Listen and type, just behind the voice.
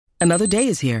Another day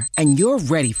is here, and you're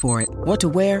ready for it. What to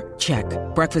wear? Check.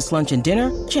 Breakfast, lunch, and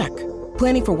dinner? Check.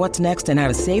 Planning for what's next and how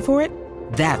to save for it?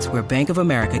 That's where Bank of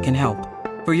America can help.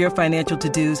 For your financial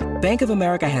to-dos, Bank of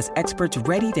America has experts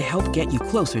ready to help get you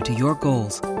closer to your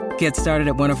goals. Get started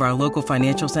at one of our local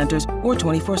financial centers or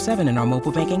 24/7 in our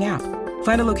mobile banking app.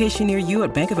 Find a location near you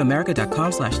at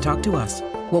bankofamerica.com/talktous.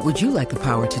 What would you like the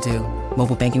power to do?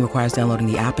 Mobile banking requires downloading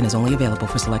the app and is only available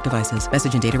for select devices.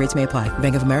 Message and data rates may apply.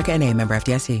 Bank of America N.A., member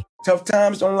FDIC. Tough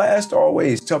times don't last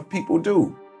always. Tough people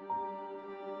do.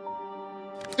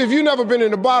 If you've never been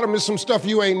in the bottom, there's some stuff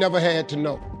you ain't never had to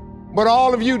know. But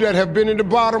all of you that have been in the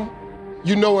bottom,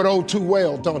 you know it oh too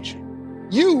well, don't you?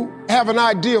 You have an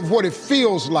idea of what it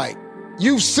feels like.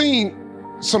 You've seen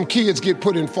some kids get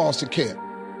put in foster care.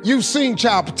 You've seen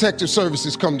Child Protective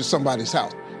Services come to somebody's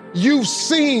house. You've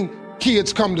seen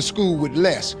kids come to school with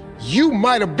less. You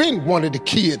might have been one of the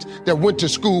kids that went to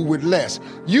school with less.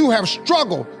 You have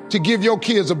struggled to give your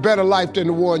kids a better life than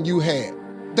the one you had.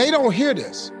 They don't hear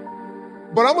this.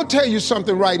 But I'm gonna tell you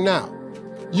something right now.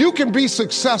 You can be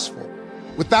successful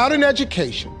without an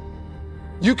education.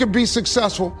 You can be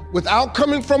successful without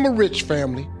coming from a rich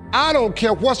family. I don't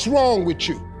care what's wrong with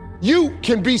you. You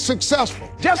can be successful.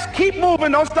 Just keep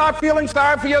moving. Don't start feeling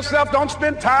sorry for yourself. Don't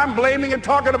spend time blaming and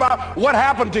talking about what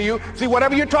happened to you. See,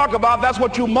 whatever you talk about, that's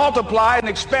what you multiply and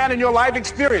expand in your life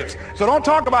experience. So don't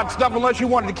talk about stuff unless you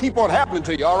want it to keep on happening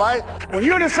to you, all right? When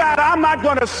you decide, I'm not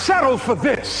going to settle for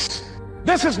this.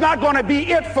 This is not going to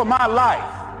be it for my life.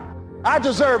 I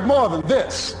deserve more than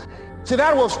this. See,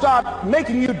 that will start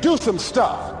making you do some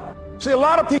stuff. See, a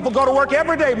lot of people go to work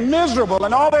every day miserable,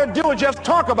 and all they do is just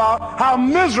talk about how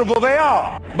miserable they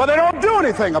are. But they don't do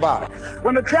anything about it.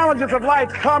 When the challenges of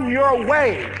life come your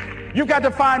way, you've got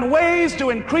to find ways to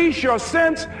increase your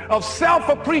sense of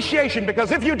self-appreciation,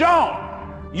 because if you don't,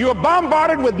 you're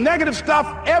bombarded with negative stuff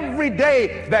every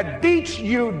day that beats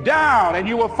you down, and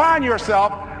you will find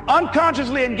yourself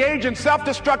unconsciously engaged in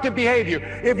self-destructive behavior.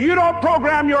 If you don't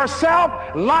program yourself,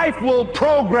 life will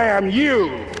program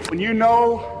you. When you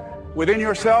know within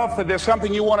yourself that there's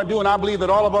something you want to do, and I believe that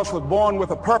all of us were born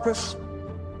with a purpose,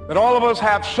 that all of us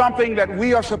have something that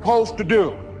we are supposed to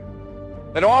do,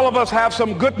 that all of us have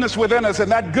some goodness within us,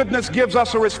 and that goodness gives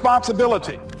us a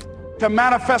responsibility to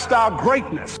manifest our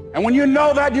greatness. And when you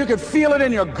know that, you can feel it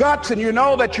in your guts, and you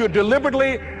know that you're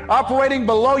deliberately operating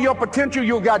below your potential.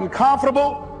 You've gotten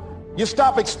comfortable. You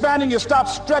stop expanding, you stop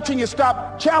stretching, you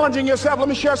stop challenging yourself. Let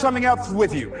me share something else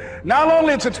with you. Not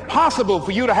only is it possible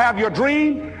for you to have your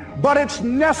dream, but it's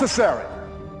necessary.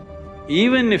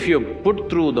 Even if you're put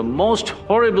through the most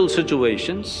horrible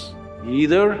situations,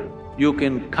 either you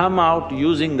can come out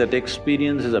using that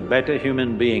experience as a better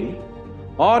human being,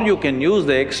 or you can use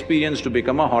the experience to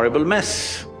become a horrible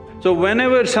mess. So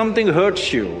whenever something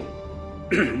hurts you,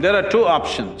 there are two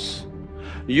options.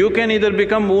 You can either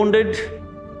become wounded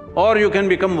or you can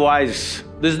become wise.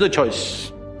 This is the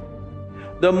choice.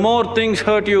 The more things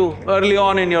hurt you early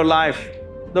on in your life,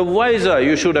 the wiser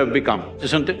you should have become,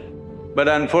 isn't it? But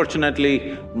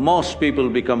unfortunately, most people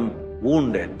become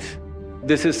wounded.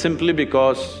 This is simply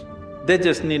because they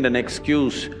just need an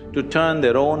excuse to turn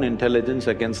their own intelligence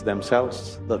against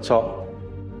themselves, that's all.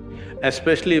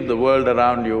 Especially if the world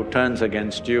around you turns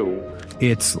against you.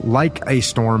 It's like a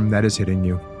storm that is hitting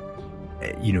you.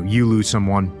 You know, you lose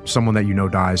someone that you know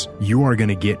dies, you are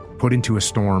gonna get put into a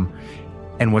storm.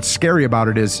 And what's scary about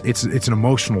it is it's an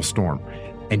emotional storm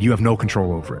and you have no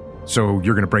control over it. So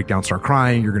you're gonna break down, start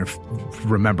crying, you're gonna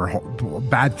remember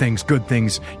bad things, good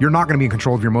things. You're not gonna be in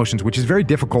control of your emotions, which is very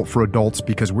difficult for adults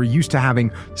because we're used to having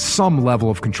some level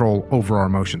of control over our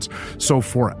emotions. So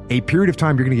for a period of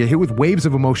time, you're gonna get hit with waves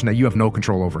of emotion that you have no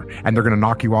control over, and they're gonna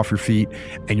knock you off your feet,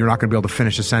 and you're not gonna be able to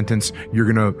finish a sentence.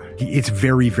 It's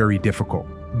very, very difficult.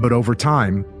 But over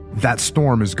time, that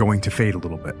storm is going to fade a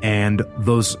little bit, and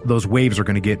those waves are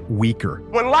going to get weaker.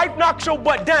 When life knocks your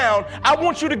butt down, I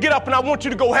want you to get up and I want you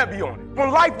to go heavy on it.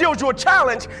 When life deals you a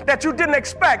challenge that you didn't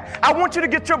expect, I want you to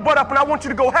get your butt up and I want you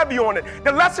to go heavy on it.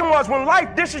 The lesson was when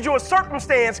life dishes you a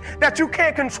circumstance that you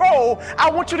can't control,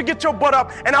 I want you to get your butt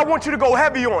up and I want you to go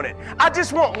heavy on it. I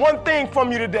just want one thing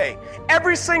from you today.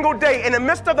 Every single day, in the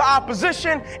midst of the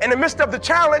opposition, in the midst of the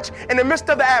challenge, in the midst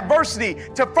of the adversity,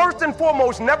 to first and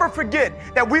foremost never forget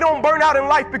that we don't burn out in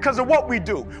life because of what we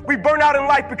do. We burn out in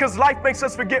life because life makes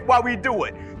us forget why we do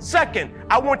it. Second,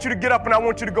 I want you to get up and I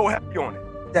want you to go heavy on it.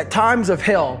 At times of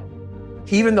hell,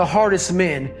 even the hardest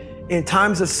men, in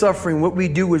times of suffering, what we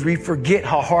do is we forget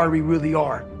how hard we really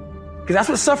are. Because that's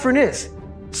what suffering is.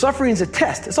 Suffering is a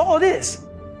test. That's all it is.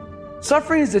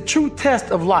 Suffering is the true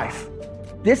test of life.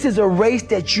 This is a race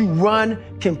that you run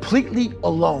completely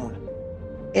alone.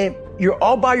 And you're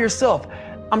all by yourself.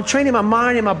 I'm training my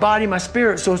mind and my body and my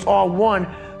spirit so it's all one,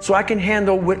 so I can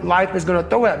handle what life is gonna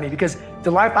throw at me. Because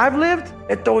the life I've lived,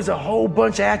 it throws a whole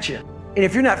bunch at you. And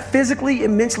if you're not physically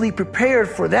and mentally prepared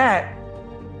for that,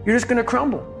 you're just gonna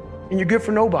crumble and you're good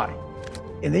for nobody.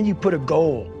 And then you put a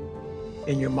goal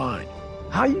in your mind.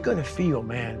 How are you gonna feel,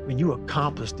 man, when you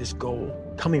accomplish this goal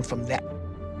coming from that?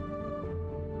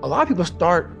 A lot of people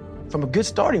start from a good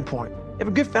starting point. They have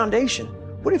a good foundation.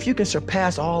 What if you can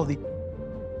surpass all of the...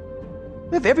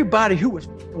 What if everybody who was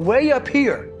way up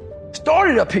here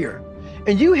started up here,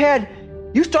 and you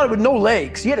started with no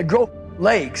legs. You had to grow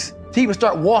legs to even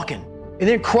start walking, and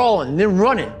then crawling, and then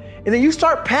running. And then you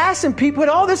start passing people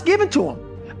and all this given to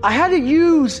them. I had to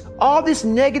use all this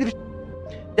negative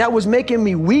that was making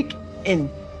me weak and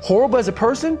horrible as a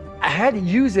person. I had to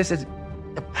use this as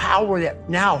the power that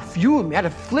now fueled me. I had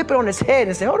to flip it on its head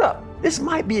and say, hold up, this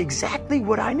might be exactly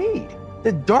what I need.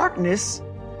 The darkness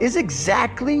is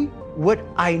exactly what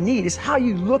I need. It's how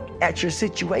you look at your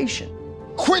situation.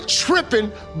 Quit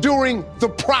tripping during the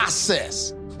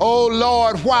process. Oh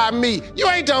Lord, why me? You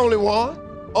ain't the only one.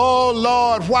 Oh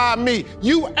Lord, why me?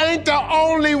 You ain't the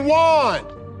only one.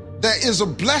 There is a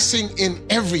blessing in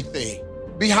everything.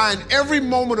 Behind every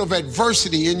moment of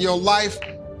adversity in your life,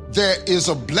 there is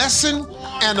a blessing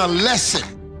and a lesson.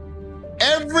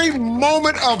 Every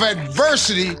moment of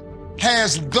adversity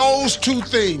has those two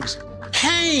things.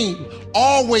 Pain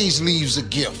always leaves a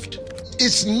gift.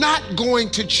 It's not going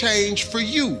to change for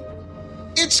you.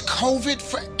 It's COVID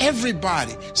for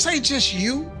everybody. Say just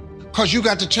you, because you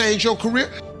got to change your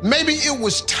career. Maybe it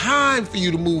was time for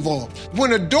you to move on.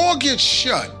 When a door gets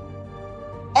shut,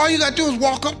 all you got to do is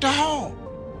walk up the hall.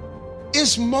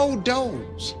 It's more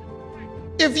doors.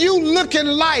 If you look in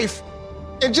life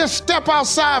and just step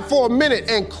outside for a minute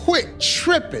and quit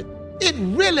tripping, it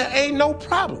really ain't no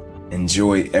problem.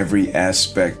 Enjoy every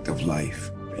aspect of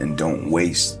life and don't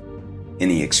waste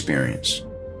any experience.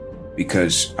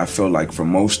 Because I feel like for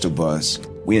most of us,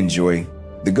 we enjoy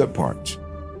the good parts,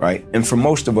 right? And for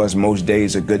most of us, most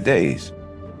days are good days,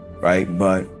 right?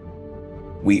 But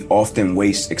we often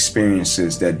waste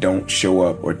experiences that don't show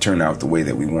up or turn out the way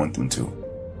that we want them to.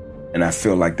 And I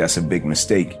feel like that's a big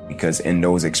mistake, because in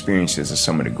those experiences are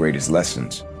some of the greatest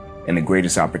lessons and the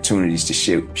greatest opportunities to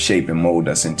shape and mold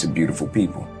us into beautiful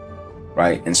people,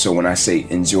 right? And so when I say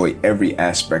enjoy every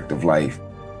aspect of life,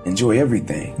 enjoy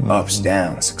everything, ups,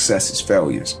 downs, successes,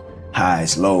 failures,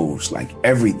 highs, lows, like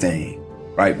everything,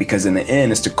 right? Because in the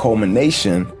end, it's the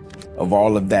culmination of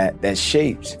all of that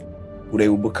shapes who they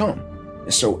will become.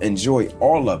 And so enjoy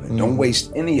all of it. Don't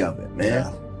waste any of it, man.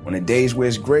 Yeah. On the days where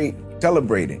it's great,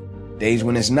 celebrate it. Days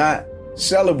when it's not,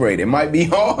 celebrate it. It might be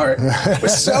hard, but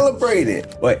celebrate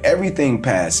it. But everything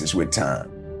passes with time,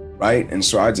 right? And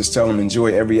so I just tell them,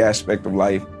 enjoy every aspect of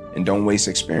life and don't waste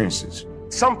experiences.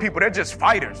 Some people, they're just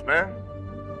fighters, man.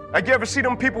 Like, you ever see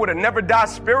them people with a never die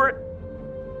spirit?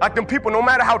 Like, them people, no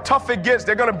matter how tough it gets,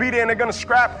 they're gonna be there and they're gonna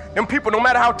scrap. Them people, no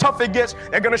matter how tough it gets,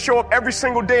 they're gonna show up every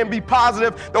single day and be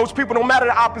positive. Those people, no matter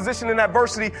the opposition and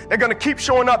adversity, they're gonna keep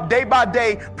showing up day by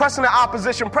day, pressing the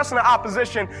opposition,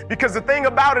 because the thing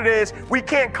about it is, we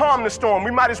can't calm the storm. We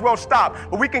might as well stop,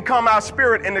 but we can calm our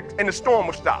spirit and the storm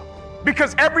will stop.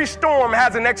 Because every storm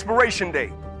has an expiration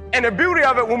date. And the beauty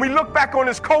of it, when we look back on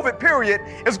this COVID period,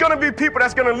 it's going to be people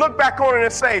that's going to look back on it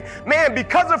and say, man,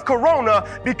 because of Corona,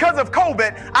 because of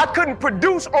COVID, I couldn't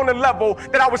produce on the level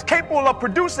that I was capable of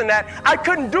producing at. I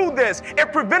couldn't do this.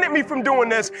 It prevented me from doing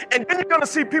this. And then you're going to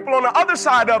see people on the other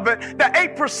side of it, the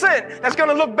 8% that's going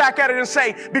to look back at it and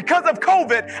say, because of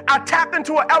COVID, I tapped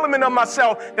into an element of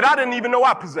myself that I didn't even know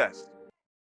I possessed.